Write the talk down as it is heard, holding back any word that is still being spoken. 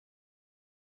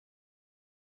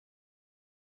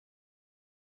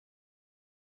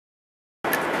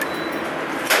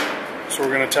So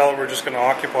we're going to tell it we're just going to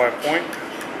occupy a point.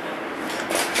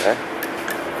 Okay.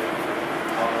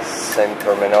 Same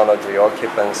terminology,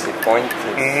 occupancy point.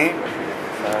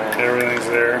 Everything's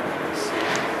there.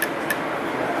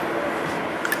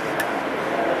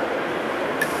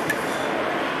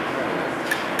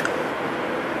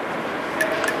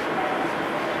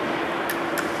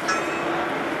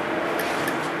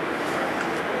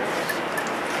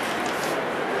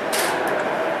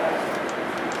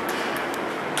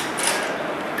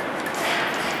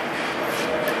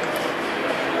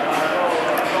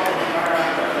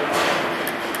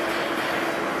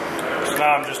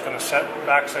 Now I'm just going to set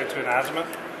backside to an azimuth.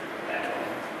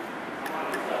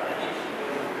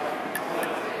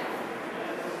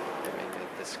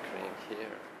 The screen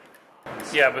here.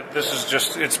 Yeah, but this is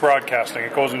just, it's broadcasting.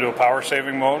 It goes into a power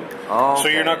saving mode. Oh, okay. So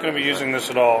you're not going to be using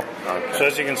this at all. Okay. So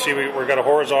as you can see, we've got a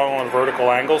horizontal and vertical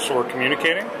angle, so we're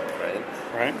communicating.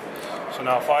 Right? So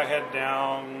now if I head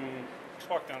down, let's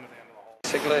walk down to the end of the hole.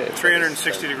 Basically,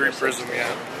 360 degree prism, yeah.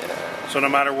 So no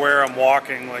matter where I'm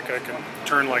walking, like I can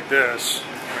turn like this,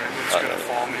 right, it's going to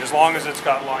follow me. As long as it's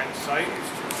got line of sight,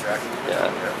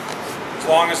 as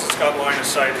long as it's got line of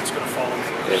sight, it's going to follow me.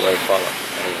 It will follow.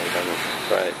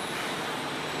 Right.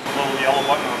 A little yellow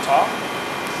button on top.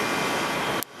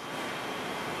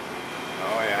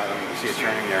 Oh yeah, you see it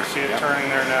turning there. See it turning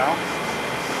there now.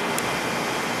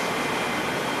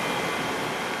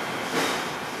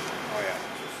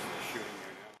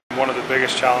 One of the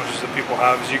biggest challenges that people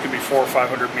have is you can be 400 or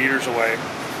 500 meters away,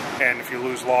 and if you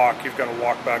lose lock, you've got to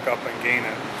walk back up and gain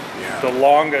it. Yeah. The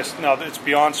longest, now it's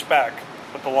beyond spec,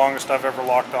 but the longest I've ever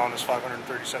locked on is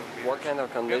 537 meters. What kind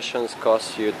of conditions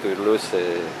cause you to lose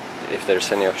it, if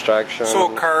there's any obstruction? So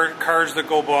cars that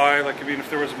go by, like I mean, if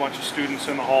there was a bunch of students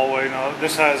in the hallway, now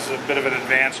this has a bit of an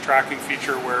advanced tracking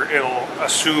feature where it'll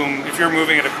assume, if you're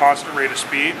moving at a constant rate of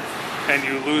speed and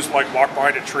you lose, like walk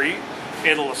behind a tree,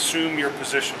 it'll assume your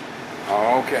position.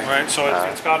 Oh, okay. Right, so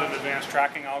it's got an advanced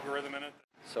tracking algorithm in it.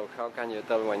 So how can you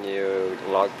tell when you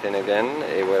logged in again?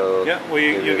 It will. Yeah, well,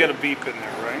 you get a beep in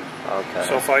there, right? Okay.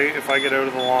 So if I get out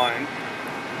of the line,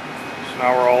 so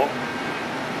now we're all.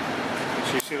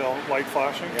 So you see the light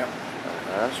flashing? Yeah.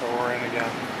 So we're in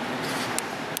again.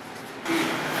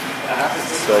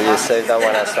 So you save that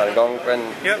one as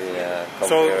Algonquin? Yep.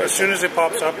 So as soon as it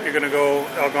pops up, you're going to go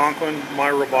Algonquin,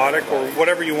 My Robotic, or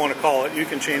whatever you want to call it. You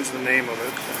can change the name of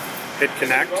it. Hit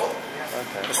connect.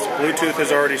 Okay. Bluetooth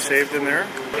is already saved in there.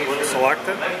 Select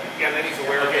it. Yeah, then he's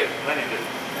aware of it. And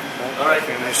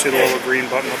you see the little green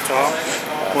button up top.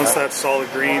 Once that's solid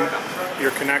green,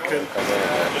 you're connected.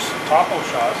 Just topo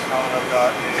shots. Now that I've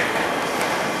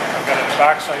got a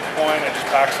backside point, I just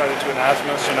backsighted to an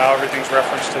azimuth, so now everything's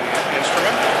referenced to the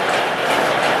instrument.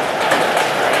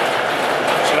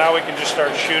 So now we can just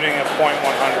start shooting at point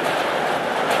 100.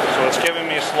 So it's giving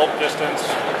me a slope distance.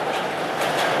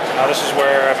 Now this is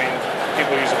where, I mean,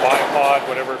 people use a bipod,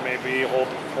 whatever it may be, hold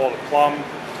a plumb.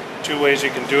 Two ways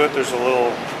you can do it. There's a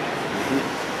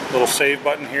little save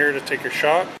button here to take your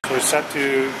shot. So it's set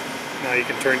to, now you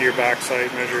can turn to your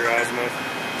backside, measure your azimuth.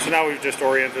 So now we've just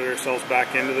oriented ourselves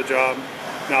back into the job.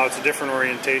 Now it's a different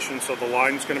orientation, so the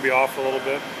line's going to be off a little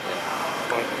bit.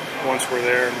 But once we're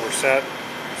there and we're set,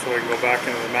 so we can go back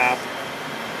into the map,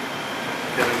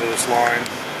 get into this line.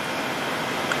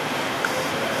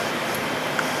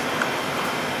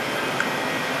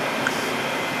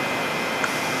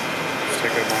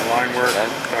 Take out my line work,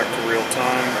 back to real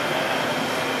time.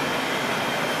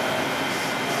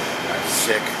 That's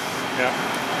sick. Yeah.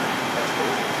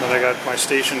 Then I got my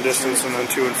station distance and then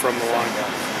to and from the line.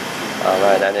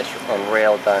 Alright, and it's on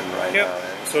real time right now.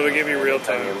 So to give you real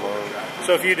time.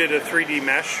 So if you did a 3D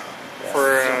mesh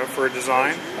for a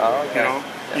design, you know,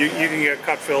 you can get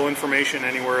cut fill information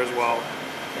anywhere as well.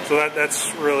 So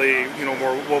that's really, you know,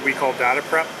 more what we call data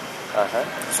prep.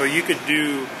 So you could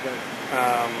do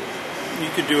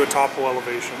a topo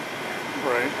elevation,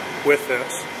 right, with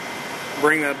this,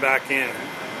 bring that back in,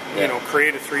 you know,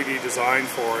 create a 3D design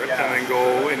for it, and then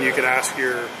go and you could ask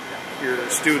your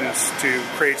students to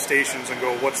create stations and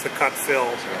go, what's the cut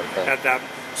fill at that.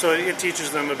 So it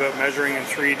teaches them about measuring in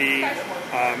 3D,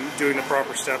 doing the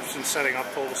proper steps and setting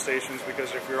up total stations,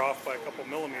 because if you're off by a couple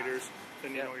millimeters,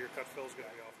 then you know your cut fill is going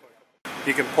to be off by a couple.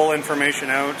 You can pull information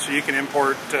out, so you can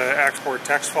import, export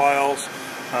text files.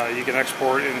 You can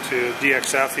export into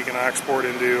DXF, you can export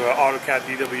into AutoCAD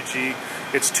DWG.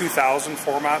 It's 2000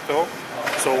 format though,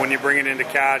 so when you bring it into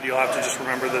CAD, you'll have to just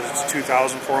remember that it's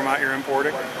 2000 format you're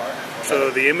importing.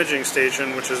 So the imaging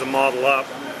station, which is a model up,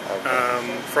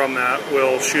 from that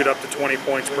will shoot up to 20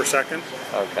 points per second.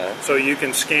 Okay. So you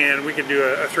can scan, we could do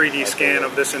a 3D scan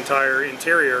of this entire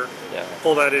interior,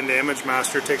 pull that into Image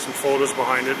Master, take some photos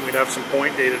behind it, and we'd have some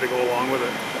point data to go along with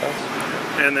it.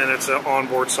 And then its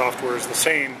onboard software is the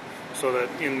same, so that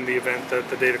in the event that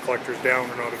the data collector is down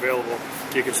or not available,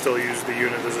 you can still use the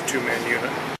unit as a two-man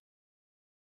unit.